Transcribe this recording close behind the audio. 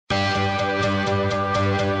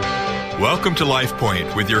Welcome to Life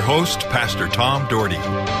Point with your host, Pastor Tom Dougherty.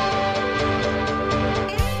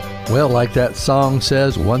 Well, like that song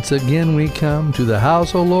says, once again we come to the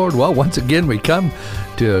house, O Lord. Well, once again we come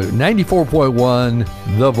to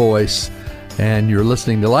 94.1, The Voice, and you're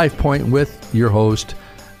listening to Life Point with your host,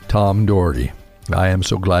 Tom Dougherty. I am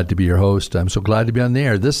so glad to be your host. I'm so glad to be on the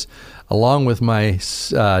air. This, along with my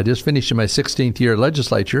just finishing my 16th year at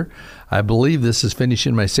legislature, I believe this is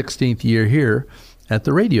finishing my 16th year here at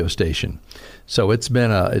the radio station. So it's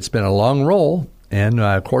been a long roll, and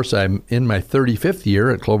of course I'm in my 35th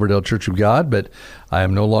year at Cloverdale Church of God, but I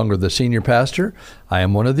am no longer the senior pastor. I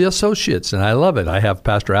am one of the associates, and I love it. I have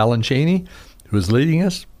Pastor Alan Cheney, who is leading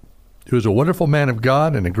us, who is a wonderful man of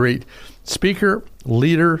God and a great speaker,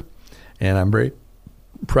 leader, and I'm very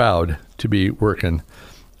proud to be working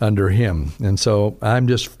under him. And so I'm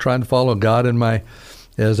just trying to follow God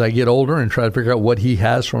as I get older and try to figure out what he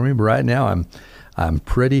has for me. But right now I'm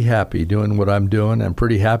pretty happy doing what I'm doing. I'm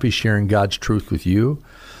pretty happy sharing God's truth with you.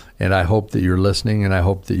 And I hope that you're listening, and I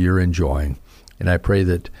hope that you're enjoying. And I pray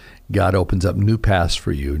that God opens up new paths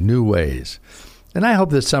for you, new ways. And I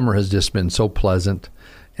hope this summer has just been so pleasant.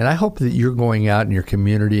 And I hope that you're going out in your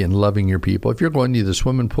community and loving your people. If you're going to the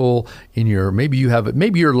swimming pool maybe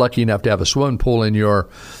you're lucky enough to have a swimming pool in your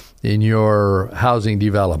housing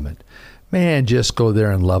development. Man, just go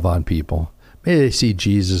there and love on people. May they see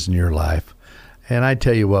Jesus in your life. And I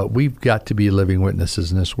tell you what, we've got to be living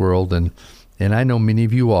witnesses in this world, and I know many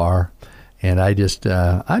of you are. And I'm just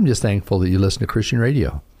thankful that you listen to Christian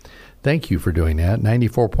radio. Thank you for doing that.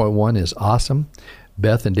 94.1 is awesome.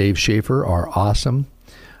 Beth and Dave Schaefer are awesome.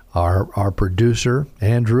 Our producer,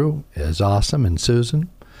 Andrew, is awesome, and Susan.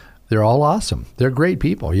 They're all awesome. They're great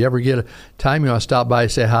people. You ever get a time you want to stop by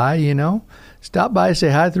and say hi, stop by and say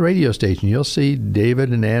hi at the radio station. You'll see David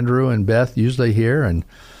and Andrew and Beth usually here, and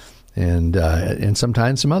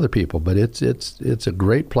sometimes some other people. But it's a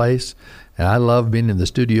great place, and I love being in the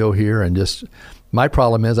studio here. And just my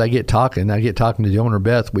problem is I get talking to the owner,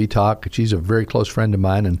 Beth. We talk. She's a very close friend of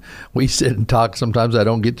mine, and we sit and talk. Sometimes I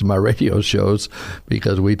don't get to my radio shows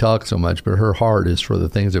because we talk so much, but her heart is for the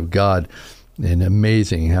things of God, and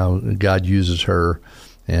amazing how God uses her.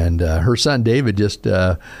 And her son David just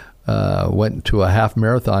went to a half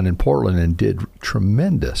marathon in Portland and did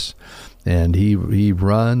tremendous. And he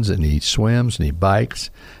runs and he swims and he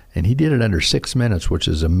bikes, and he did it under 6 minutes, which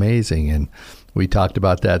is amazing. And we talked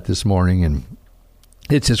about that this morning, and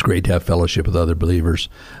it's just great to have fellowship with other believers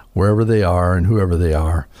wherever they are and whoever they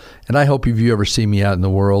are. And I hope if you ever see me out in the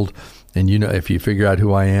world, and if you figure out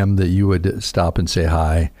who I am, that you would stop and say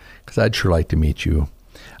hi, because I'd sure like to meet you.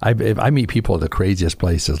 I meet people at the craziest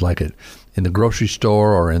places, like in the grocery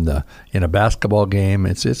store or in a basketball game.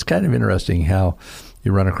 It's kind of interesting how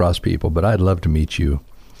you run across people, but I'd love to meet you.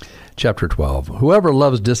 Chapter 12, whoever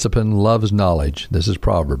loves discipline loves knowledge. This is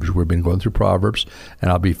Proverbs. We've been going through Proverbs, and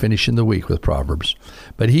I'll be finishing the week with Proverbs.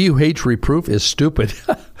 But he who hates reproof is stupid.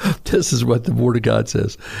 This is what the Word of God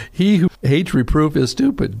says. He who hates reproof is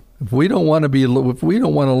stupid. If we don't want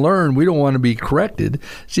to learn, we don't want to be corrected.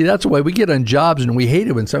 See, that's why we get on jobs and we hate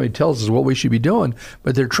it when somebody tells us what we should be doing,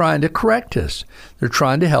 but they're trying to correct us. They're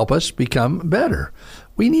trying to help us become better.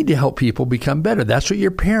 We need to help people become better. That's what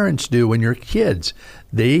your parents do when you're kids.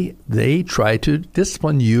 They try to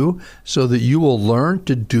discipline you so that you will learn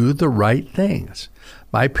to do the right things.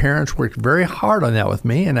 My parents worked very hard on that with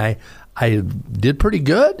me, and I did pretty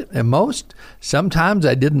good at most. Sometimes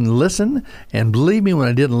I didn't listen, and believe me, when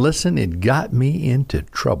I didn't listen, it got me into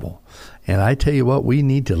trouble. And I tell you what, we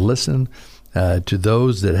need to listen to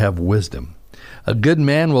those that have wisdom. A good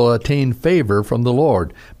man will attain favor from the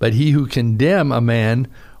Lord, but he who condemn a man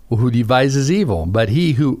who devises evil, but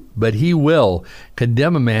he will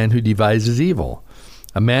condemn a man who devises evil.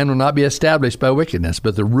 A man will not be established by wickedness,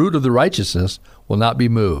 but the root of the righteousness will not be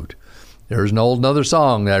moved. There's another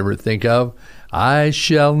song that I think of. I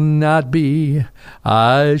shall not be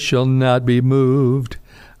moved.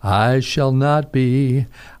 I shall not be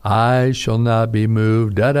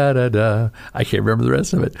moved, da-da-da-da. I can't remember the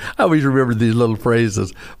rest of it. I always remember these little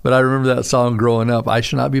phrases, but I remember that song growing up, I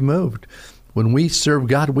shall not be moved. When we serve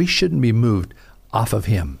God, we shouldn't be moved off of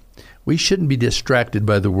Him. We shouldn't be distracted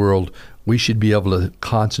by the world. We should be able to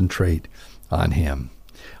concentrate on Him.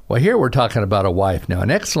 Well, here we're talking about a wife. Now, an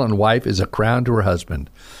excellent wife is a crown to her husband.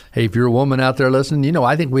 Hey, if you're a woman out there listening,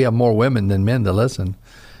 I think we have more women than men that listen.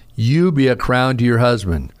 You be a crown to your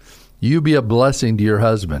husband. You be a blessing to your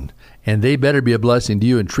husband. And they better be a blessing to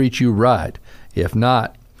you and treat you right. If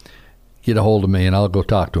not, get a hold of me and I'll go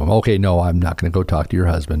talk to him. Okay, no, I'm not going to go talk to your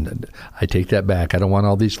husband. I take that back. I don't want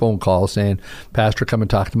all these phone calls saying, Pastor, come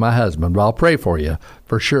and talk to my husband. But I'll pray for you,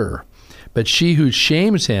 for sure. But she who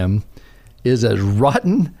shames him is as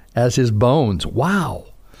rotten as his bones. Wow.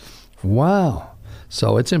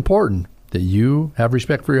 So it's important that you have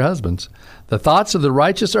respect for your husbands. The thoughts of the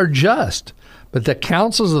righteous are just, but the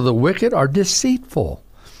counsels of the wicked are deceitful.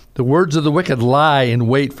 The words of the wicked lie in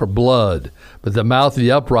wait for blood, but the mouth of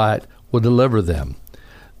the upright will deliver them.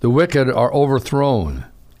 The wicked are overthrown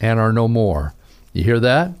and are no more. You hear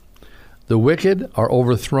that? The wicked are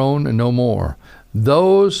overthrown and no more.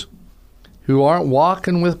 Those who aren't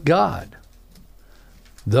walking with God,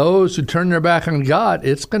 those who turn their back on God,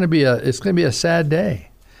 it's going to be a sad day.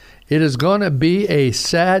 It is going to be a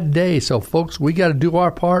sad day. So, folks, we got to do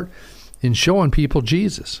our part in showing people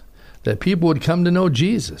Jesus, that people would come to know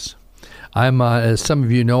Jesus. I'm, as some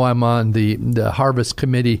of you know, I'm on the Harvest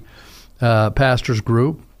Committee pastors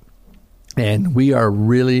group, and we are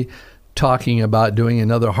really talking about doing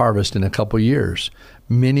another harvest in a couple years.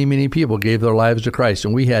 Many people gave their lives to Christ,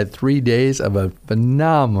 and we had 3 days of a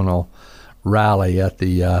phenomenal rally at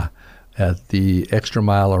the Extra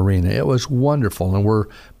Mile Arena. It was wonderful, and we're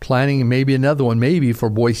planning maybe another one, maybe for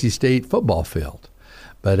Boise State football field.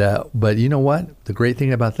 But you know what? The great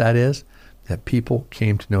thing about that is that people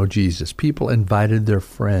came to know Jesus. People invited their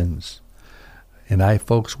friends. And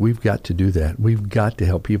folks, we've got to do that. We've got to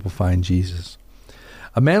help people find Jesus.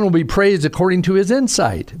 A man will be praised according to his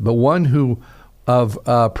insight, but one who of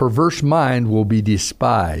perverse mind will be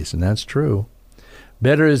despised. And that's true.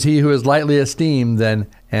 Better is he who is lightly esteemed and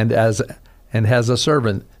has a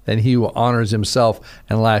servant than he who honors himself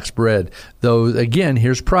and lacks bread. Those, again,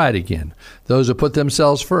 here's pride again. Those who put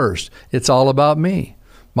themselves first. It's all about me.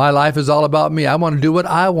 My life is all about me. I want to do what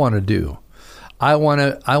I want to do. I want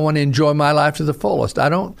to enjoy my life to the fullest. I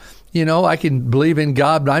don't, I can believe in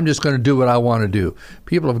God, but I'm just going to do what I want to do.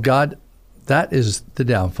 People of God, that is the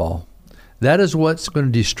downfall. That is what's going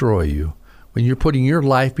to destroy you. When you're putting your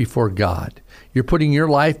life before God, you're putting your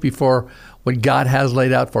life before what God has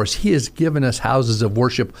laid out for us. He has given us houses of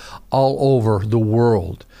worship all over the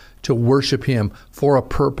world to worship Him for a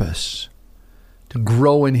purpose, to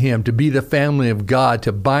grow in Him, to be the family of God,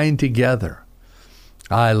 to bind together.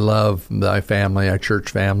 I love my family, our church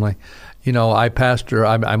family. I pastor,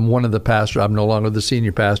 I'm one of the pastors. I'm no longer the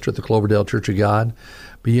senior pastor at the Cloverdale Church of God.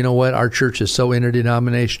 But you know what? Our church is so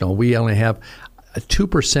interdenominational. We only have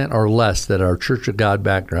 2% or less that are Church of God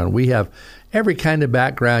background. We have every kind of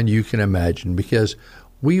background you can imagine because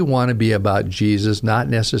we want to be about Jesus, not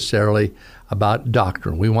necessarily about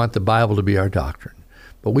doctrine. We want the Bible to be our doctrine,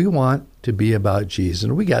 but we want to be about Jesus.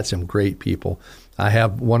 And we got some great people. I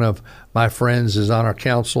have one of my friends is on our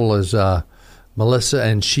council is Melissa,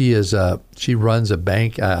 and she runs a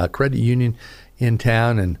bank, a credit union in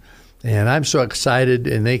town, and I'm so excited.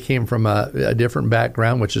 And they came from a different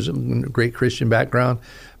background, which is a great Christian background.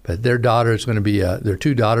 But their daughter is going to be, their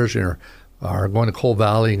two daughters are going to Coal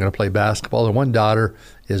Valley and going to play basketball. And one daughter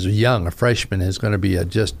is young, a freshman, is going to be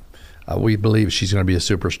we believe she's going to be a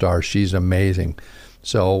superstar. She's amazing.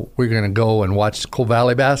 So we're going to go and watch Coal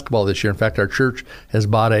Valley basketball this year. In fact, our church has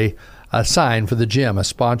bought a sign for the gym,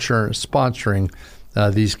 sponsoring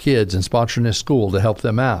these kids and sponsoring this school to help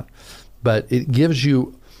them out. But it gives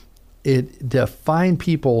you to find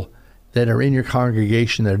people that are in your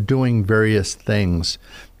congregation that are doing various things.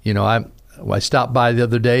 I stopped by the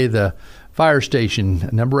other day, the fire station,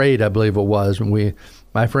 number 8, I believe it was, and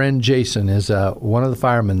my friend Jason is one of the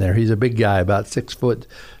firemen there. He's a big guy, about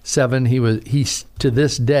 6'7". He's to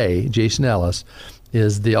this day, Jason Ellis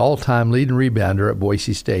is the all-time leading rebounder at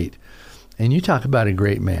Boise State. And you talk about a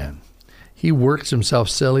great man. He works himself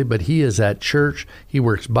silly, but he is at church. He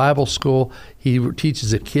works Bible school. He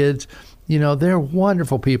teaches the kids. They're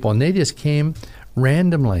wonderful people, and they just came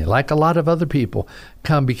randomly, like a lot of other people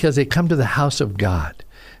come because they come to the house of God.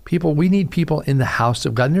 We need people in the house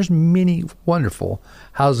of God. And there's many wonderful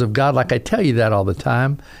houses of God. Like I tell you that all the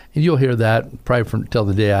time, and you'll hear that probably until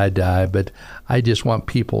the day I die, but I just want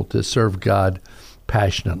people to serve God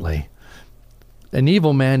passionately. An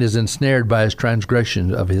evil man is ensnared by his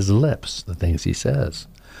transgression of his lips, the things he says.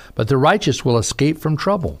 But the righteous will escape from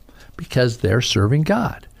trouble because they're serving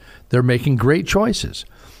God. They're making great choices.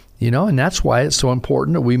 And that's why it's so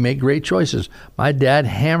important that we make great choices. My dad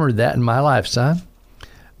hammered that in my life, son.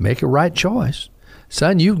 Make a right choice.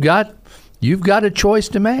 Son, you've got a choice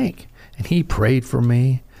to make. And he prayed for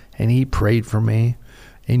me, and he prayed for me.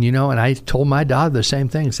 And, and I told my daughter the same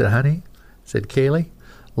thing. I said, honey, Kaylee,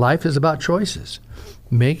 life is about choices.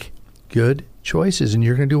 Make good choices, and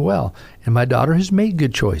you're going to do well. And my daughter has made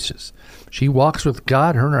good choices. She walks with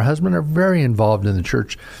God. Her and her husband are very involved in the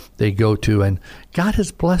church they go to, and God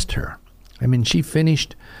has blessed her. I mean, she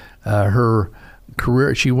finished her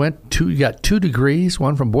career. She got 2 degrees,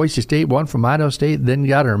 one from Boise State, one from Idaho State, then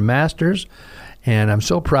got her master's. And I'm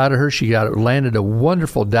so proud of her. She landed a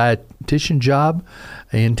wonderful dietitian job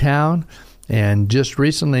in town. And just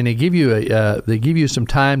recently, and they give you some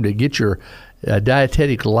time to get your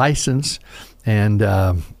dietetic license.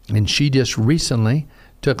 And she just recently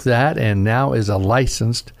took that and now is a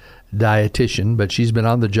licensed dietitian. But she's been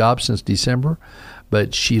on the job since December.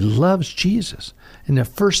 But she loves Jesus. And the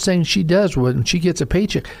first thing she does when she gets a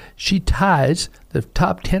paycheck, she tithes the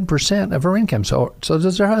top 10% of her income. So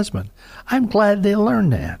does her husband. I'm glad they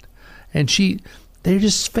learned that. And they're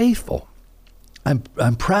just faithful.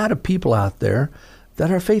 I'm proud of people out there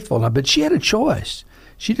that are faithful. Now, but she had a choice.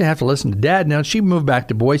 She didn't have to listen to Dad. Now, she moved back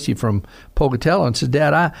to Boise from Pocatello and said,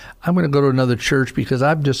 Dad, I'm going to go to another church because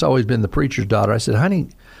I've just always been the preacher's daughter. I said, honey,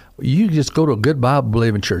 you just go to a good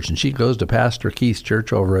Bible-believing church. And she goes to Pastor Keith's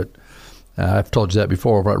church over at, I've told you that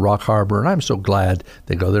before, over at Rock Harbor, and I'm so glad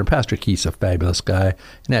they go there. And Pastor Keith's a fabulous guy,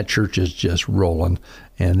 and that church is just rolling,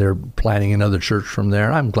 and they're planning another church from there.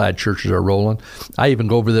 And I'm glad churches are rolling. I even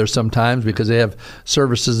go over there sometimes because they have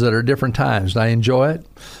services that are different times, and I enjoy it.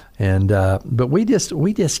 And but we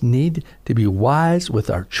just need to be wise with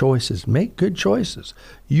our choices. Make good choices.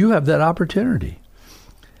 You have that opportunity.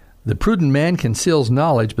 The prudent man conceals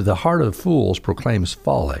knowledge, but the heart of fools proclaims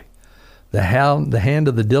folly. The hand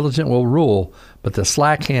of the diligent will rule, but the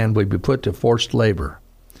slack hand will be put to forced labor.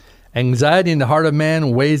 Anxiety in the heart of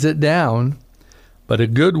man weighs it down, but a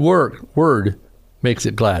good word makes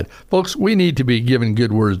it glad. Folks, we need to be giving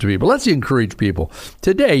good words to people. Let's encourage people.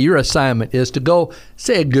 Today, your assignment is to go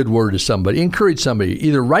say a good word to somebody. Encourage somebody.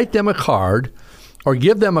 Either write them a card or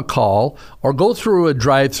give them a call or go through a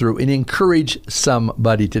drive-through and encourage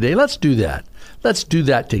somebody today. Let's do that. Let's do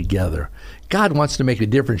that together. God wants to make a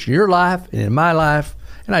difference in your life and in my life,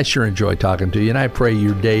 and I sure enjoy talking to you, and I pray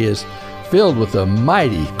your day is filled with the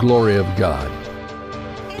mighty glory of God.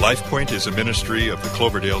 LifePoint is a ministry of the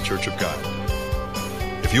Cloverdale Church of God.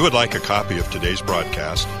 If you would like a copy of today's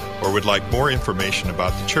broadcast or would like more information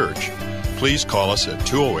about the church, please call us at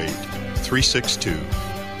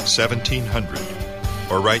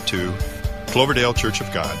 208-362-1700 or write to Cloverdale Church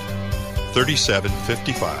of God,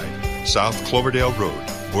 3755 South Cloverdale Road,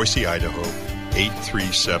 Boise, Idaho,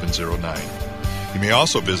 83709. You may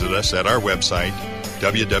also visit us at our website,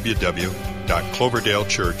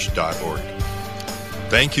 www.cloverdalechurch.org.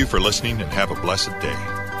 Thank you for listening and have a blessed day.